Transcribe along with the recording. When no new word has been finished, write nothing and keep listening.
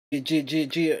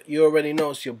You already know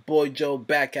it's your boy Joe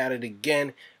back at it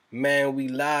again. Man, we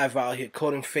live out here,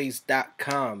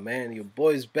 codingface.com, man. Your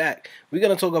boy's back. We're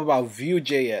going to talk about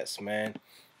Vue.js, man.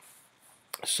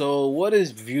 So, what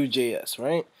is Vue.js,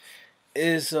 right?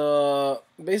 It's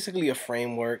basically a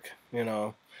framework, you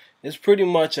know. It's pretty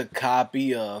much a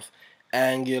copy of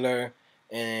Angular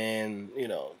and,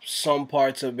 some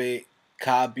parts of it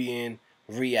copying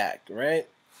React, right?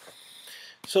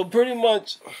 So pretty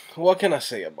much, what can I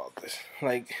say about this?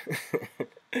 Like,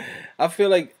 I feel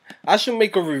like I should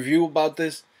make a review about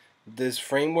this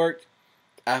framework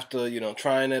after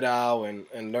trying it out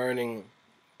and learning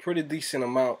pretty decent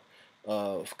amount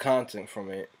of content from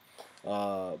it.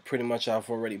 Pretty much, I've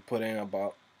already put in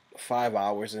about 5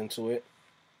 hours into it,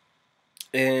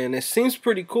 and it seems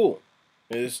pretty cool.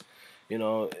 It's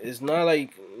it's not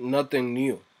like nothing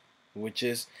new, which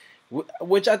is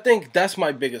which I think that's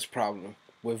my biggest problem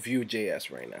with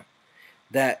Vue.js right now.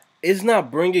 That it's not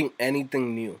bringing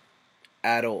anything new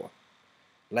at all.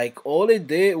 Like all it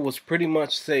did was pretty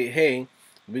much say, hey,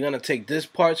 we're gonna take this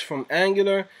parts from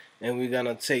Angular and we're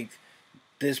gonna take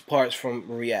this parts from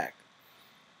React.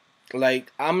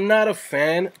 Like I'm not a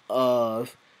fan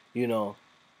of, you know,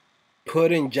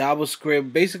 putting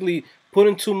JavaScript, basically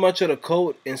putting too much of the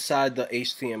code inside the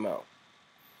HTML.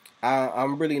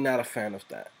 I'm really not a fan of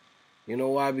that. You know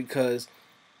why? Because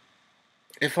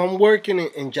if I'm working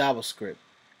in JavaScript,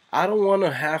 I don't want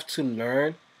to have to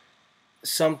learn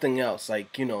something else.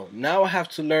 Like, now I have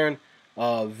to learn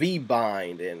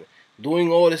VBind and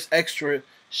doing all this extra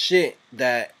shit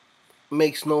that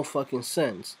makes no fucking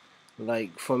sense.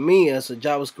 Like, for me as a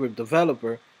JavaScript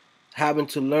developer, having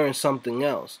to learn something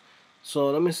else.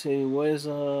 So let me see, where's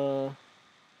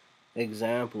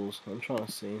examples? I'm trying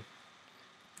to see.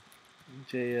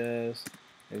 JS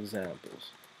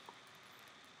examples.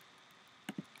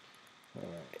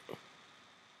 Alright.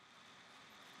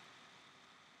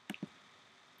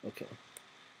 Okay.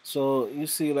 So you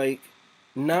see, like,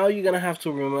 now you're gonna have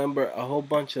to remember a whole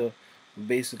bunch of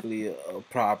basically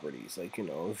properties, like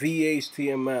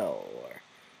VHTML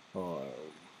or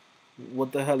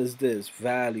what the hell is this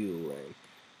value and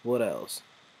what else.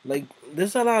 Like,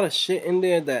 there's a lot of shit in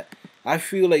there that I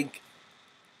feel like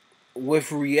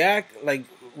with React, like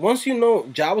once you know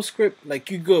JavaScript,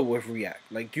 like you good with React.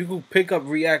 Like you could pick up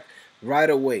React right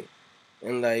away,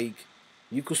 and like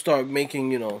you could start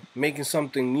making making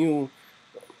something new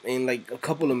in like a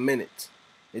couple of minutes.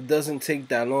 It doesn't take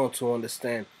that long to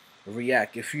understand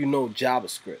React if you know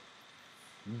JavaScript.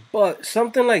 But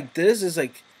something like this is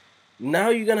like now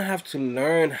you're gonna have to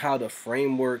learn how the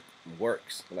framework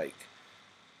works. Like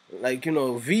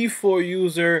V for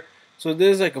user. So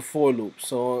there's like a for loop.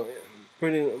 So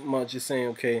pretty much it's saying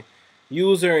okay,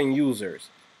 user and users,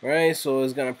 right? So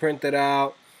it's gonna print it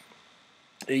out.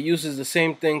 It uses the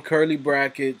same thing, curly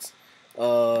brackets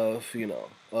of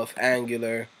of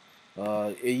Angular.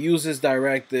 It uses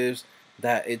directives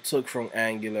that it took from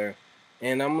Angular,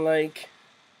 and I'm like,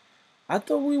 I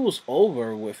thought we was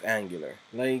over with Angular.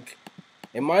 Like,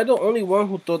 am I the only one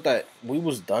who thought that we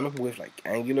was done with like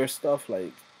Angular stuff?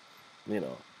 Like, you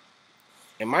know,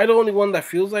 am I the only one that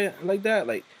feels like that?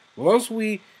 Like, once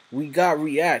we got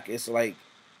React, it's like,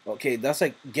 okay, that's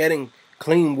like getting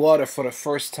clean water for the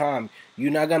first time.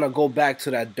 You're not gonna go back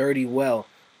to that dirty well,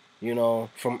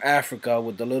 from Africa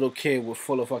with the little kid with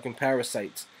full of fucking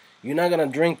parasites. You're not gonna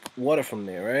drink water from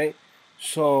there, right?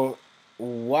 So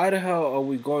why the hell are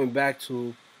we going back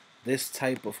to this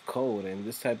type of code and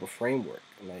this type of framework?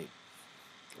 Like,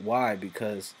 why?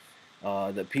 Because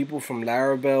the people from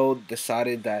Laravel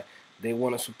decided that they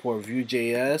want to support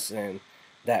Vue.js and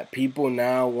that people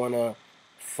now want to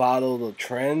follow the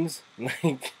trends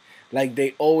like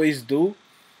they always do.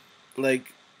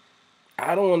 Like,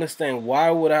 I don't understand,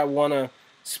 why would I want to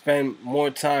spend more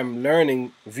time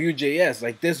learning Vue.js?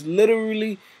 Like, there's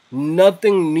literally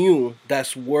nothing new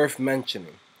that's worth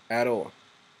mentioning at all.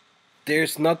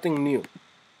 There's nothing new.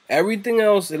 Everything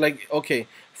else, like, okay,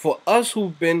 for us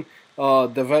who've been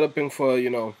developing for,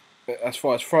 as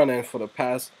far as front end for the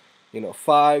past,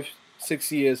 5,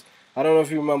 6 years. I don't know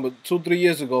if you remember, 2, 3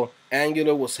 years ago,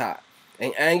 Angular was hot.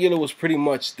 And Angular was pretty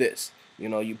much this.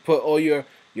 You put all your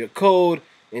code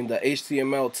in the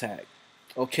HTML tag.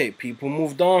 Okay, people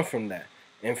moved on from that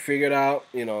and figured out,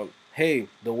 hey,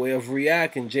 the way of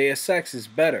React and JSX is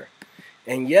better.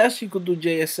 And yes, you could do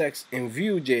JSX in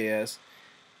Vue.js,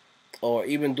 or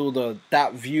even do the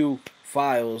 .vue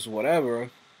files, whatever,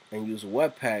 and use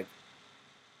Webpack.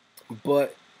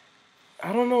 But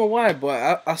I don't know why,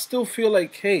 but I still feel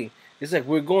like, hey, it's like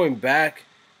we're going back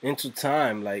into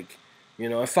time. Like,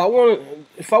 if I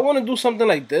want to do something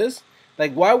like this,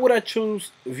 Like, why would I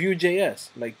choose Vue.js?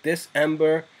 Like, this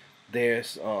Ember,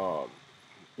 there's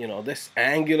this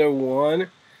Angular one,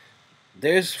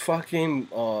 there's fucking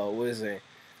what is it?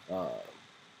 Uh,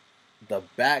 the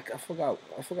back. I forgot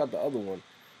the other one,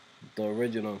 the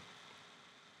original,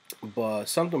 but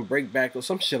something breakback or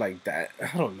some shit like that.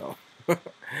 I don't know.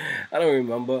 I don't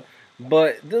remember.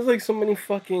 But there's like so many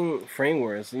fucking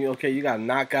frameworks. Okay, you got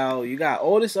Knockout, you got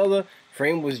all this other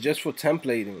frameworks just for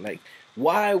templating. Like,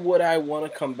 why would I want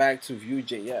to come back to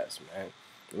Vue.js, man?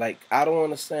 Like, I don't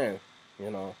understand.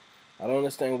 You know, I don't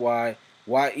understand why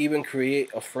even create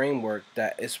a framework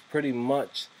that is pretty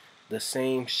much the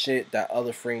same shit that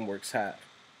other frameworks have.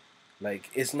 Like,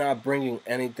 it's not bringing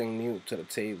anything new to the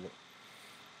table.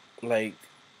 Like,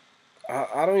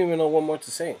 I don't even know what more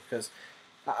to say, because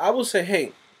I would say,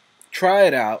 hey, try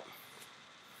it out.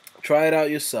 Try it out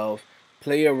yourself.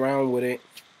 Play around with it.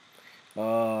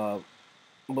 Uh,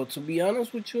 but to be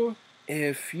honest with you,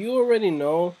 if you already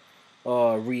know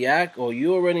React or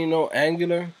you already know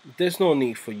Angular, there's no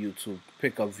need for you to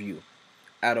pick up Vue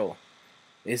at all.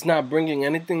 It's not bringing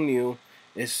anything new.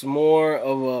 It's more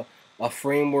of a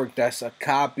framework that's a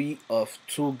copy of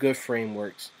two good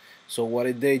frameworks. So what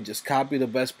it did, just copy the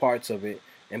best parts of it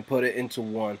and put it into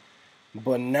one.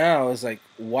 But now it's like,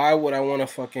 why would I want to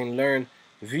fucking learn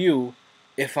Vue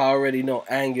if I already know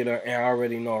Angular and I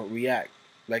already know React?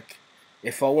 Like,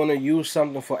 if I want to use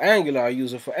something for Angular, I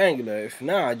use it for Angular. If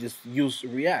not, I just use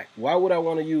React. Why would I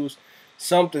want to use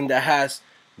something that has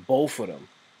both of them?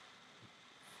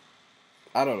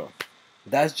 I don't know.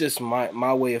 That's just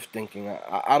my way of thinking.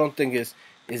 I don't think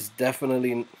it's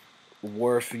definitely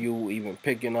worth you even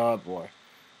picking up or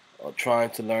trying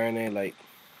to learn it. Like,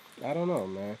 I don't know,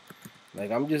 man.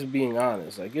 Like, I'm just being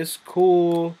honest. Like, it's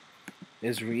cool,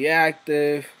 it's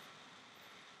reactive,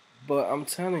 but I'm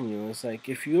telling you, it's like,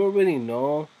 if you already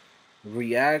know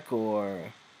React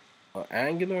or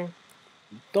Angular,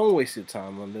 don't waste your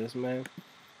time on this, man.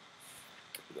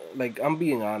 Like, I'm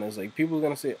being honest. Like, people are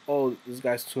gonna say, "Oh, this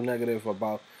guy's too negative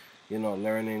about,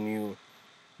 learning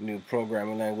new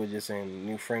programming languages and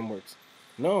new frameworks."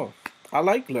 No, I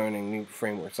like learning new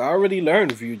frameworks. I already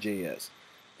learned Vue.js,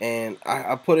 and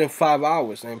I put in 5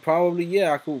 hours, and probably,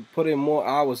 yeah, I could put in more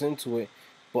hours into it,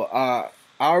 but I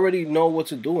already know what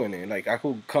to do in it. Like, I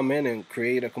could come in and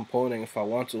create a component if I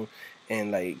want to,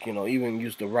 and, like, even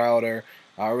use the router.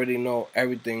 I already know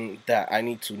everything that I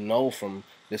need to know from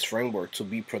this framework to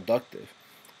be productive,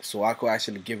 so I could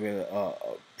actually give it a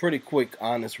pretty quick,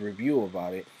 honest review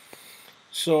about it.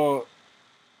 So,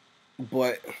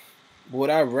 but would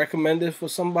I recommend it for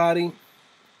somebody?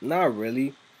 Not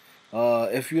really.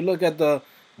 If you look at the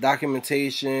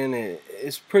documentation,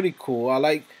 it's pretty cool. I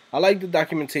like the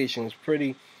documentation. It's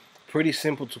pretty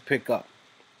simple to pick up.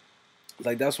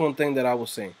 Like, that's one thing that I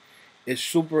was saying. It's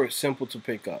super simple to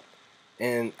pick up,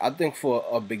 and I think for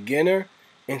a beginner,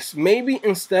 and maybe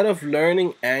instead of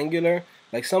learning Angular,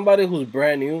 like somebody who's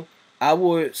brand new, I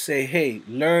would say, hey,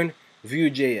 learn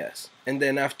Vue.js, and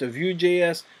then after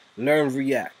Vue.js, learn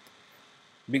React,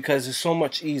 because it's so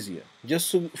much easier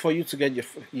just for you to get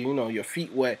your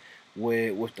feet wet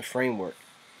with the framework.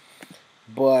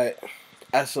 But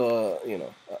as a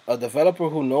developer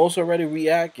who knows already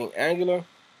React and Angular,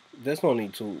 there's no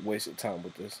need to waste your time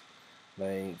with this.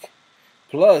 Like,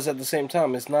 plus at the same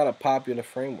time, it's not a popular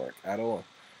framework at all.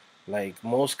 Like,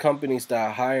 most companies that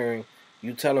are hiring,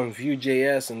 you tell them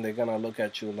Vue.js and they're gonna look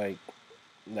at you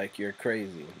like you're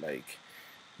crazy. Like,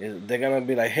 they're gonna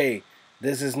be like, hey,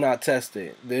 this is not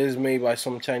tested. This is made by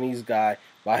some Chinese guy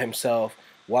by himself.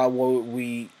 Why would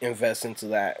we invest into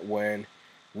that when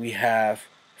we have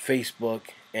Facebook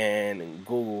and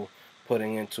Google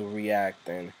putting into React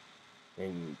and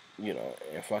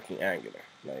fucking Angular?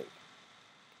 Like,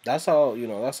 that's how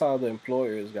the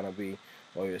employer is gonna be,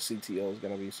 or your CTO is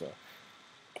gonna be. So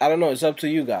I don't know. It's up to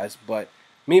you guys, but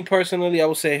me personally, I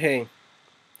would say, hey,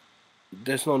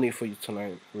 there's no need for you to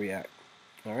learn React.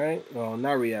 All right, well,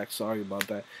 not React. Sorry about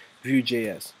that.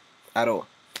 Vue.js at all.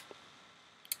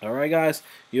 All right, guys.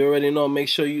 You already know. Make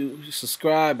sure you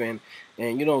subscribe and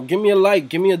give me a like,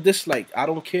 give me a dislike. I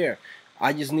don't care.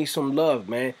 I just need some love,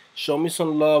 man. Show me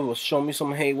some love or show me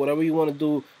some hate, whatever you want to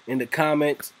do in the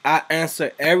comments. I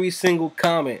answer every single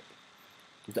comment.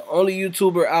 The only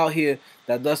YouTuber out here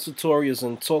that does tutorials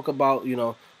and talk about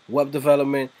web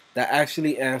development that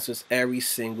actually answers every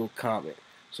single comment.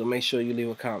 So make sure you leave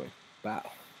a comment. Bye.